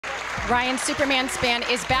Ryan Superman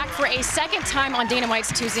Spann is back for a second time on Dana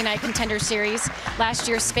White's Tuesday Night Contender Series. Last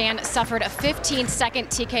year, Spann suffered a 15-second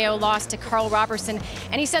TKO loss to Carl Robertson,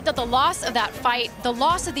 and he said that the loss of that fight, the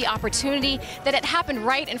loss of the opportunity, that it happened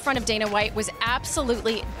right in front of Dana White was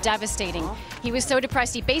absolutely devastating. He was so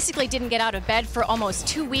depressed, he basically didn't get out of bed for almost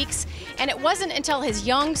 2 weeks, and it wasn't until his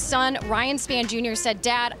young son, Ryan Spann Jr., said,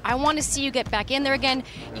 "Dad, I want to see you get back in there again.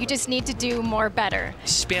 You just need to do more better."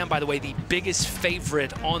 Spann, by the way, the biggest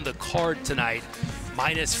favorite on the card tonight,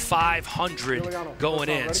 minus 500 going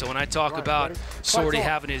in. So when I talk about Sorty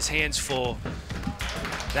having his hands full,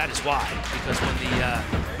 that is why. Because when the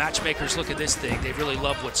matchmakers look at this thing, they really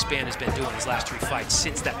love what Spann has been doing his last 3 fights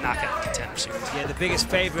since that knockout in Contender Series. Yeah, the biggest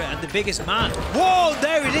favorite and the biggest man. Whoa,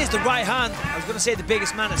 there it is, the right hand. I was going to say the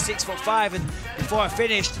biggest man at 6'5", and before I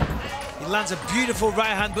finished, he lands a beautiful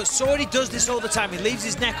right hand, but Sorty does this all the time. He leaves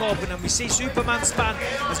his neck open, and we see Superman Spann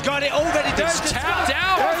has got it already. There's the tapped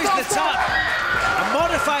out. There is the tap. A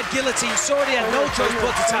modified guillotine. Sorty had no choice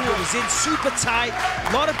but to tap. It was in super tight.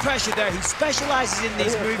 A lot of pressure there. He specializes in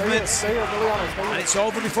these movements, and it's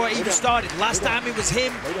over before it even started. Last time it was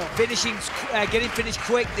him finishing, getting finished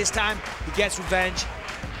quick. This time he gets revenge.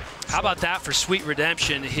 How about that for Sweet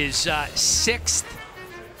Redemption? His 6th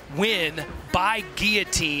win by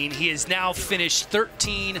guillotine. He has now finished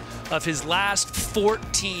 13 of his last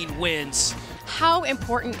 14 wins. How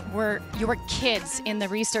important were your kids in the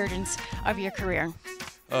resurgence of your career?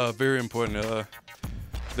 Very important.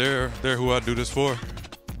 They're who I do this for,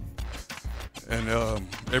 and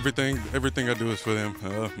everything I do is for them.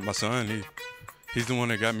 My son, he's the one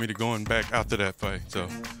that got me to going back after that fight. So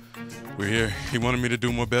we're here. He wanted me to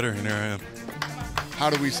do more better, and there I am. How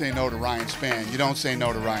do we say no to Ryan Spann? You don't say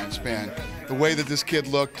no to Ryan Spann. The way that this kid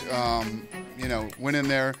looked, you know, went in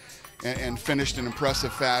there and finished in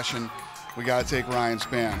impressive fashion. We got to take Ryan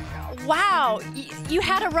Spann. Wow, you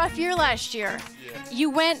had a rough year last year. Yeah. You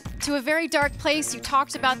went to a very dark place. You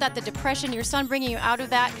talked about that, the depression, your son bringing you out of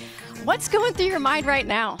that. What's going through your mind right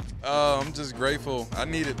now? I'm just grateful. I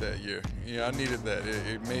needed that year. Yeah, I needed that.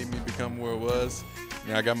 It made me become where it was.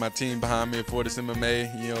 You know, I got my team behind me at Fortis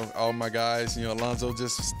MMA. You know, all my guys. You know, Alonzo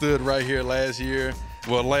just stood right here last year.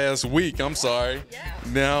 Well, last week, I'm sorry. Yeah.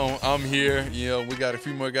 Now I'm here. You know, we got a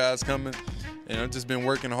few more guys coming. And I've just been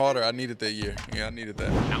working harder. I needed that year. Yeah, I needed that.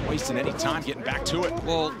 Not wasting any time getting back to it.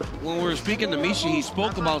 Well, when we were speaking to Misha, he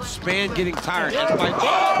spoke about Spann getting tired. That's by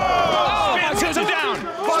Spann sends him down.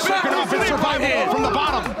 Second off in survival from the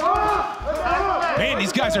bottom. Man,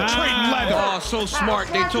 these guys are trading leather. Oh, so smart.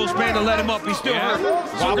 They told Spann to let him up. He's still hurt.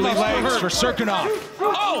 Wobbly legs for Serkinov.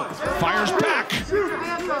 Oh, fires back.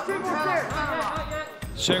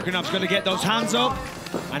 Serkinov's going to get those hands up.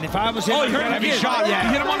 And if I was him, he hurt him again. Shot. Yeah, he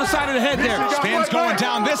hit him on the side of the head there. Spann's going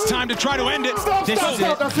down this time to try to end it. This is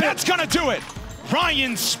it. That's going to do it.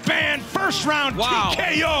 Ryan Spann, first round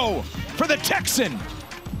TKO for the Texan.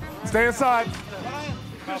 Stay inside.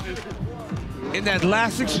 In that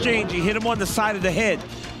last exchange, he hit him on the side of the head.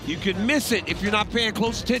 You could miss it if you're not paying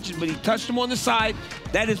close attention, but he touched him on the side.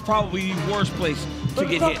 That is probably the worst place to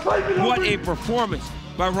get hit. What a performance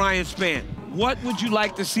by Ryan Spann. What would you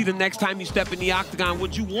like to see the next time you step in the octagon?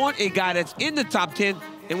 Would you want a guy that's in the top 10?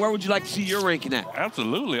 And where would you like to see your ranking at?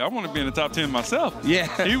 Absolutely. I want to be in the top 10 myself. Yeah.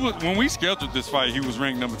 When we scheduled this fight, he was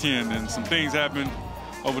ranked number 10, and some things happened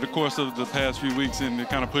over the course of the past few weeks, and it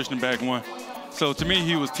kind of pushed him back one. So to me,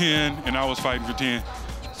 he was 10, and I was fighting for 10.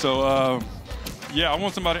 So, yeah, I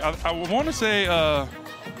want somebody. I want to say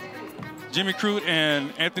Jimmy Crute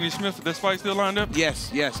and Anthony Smith. This fight still lined up? Yes,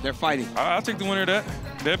 they're fighting. I'll take the winner of that.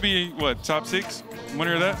 That'd be, what, top 6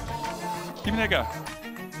 winner of that? Give me that guy.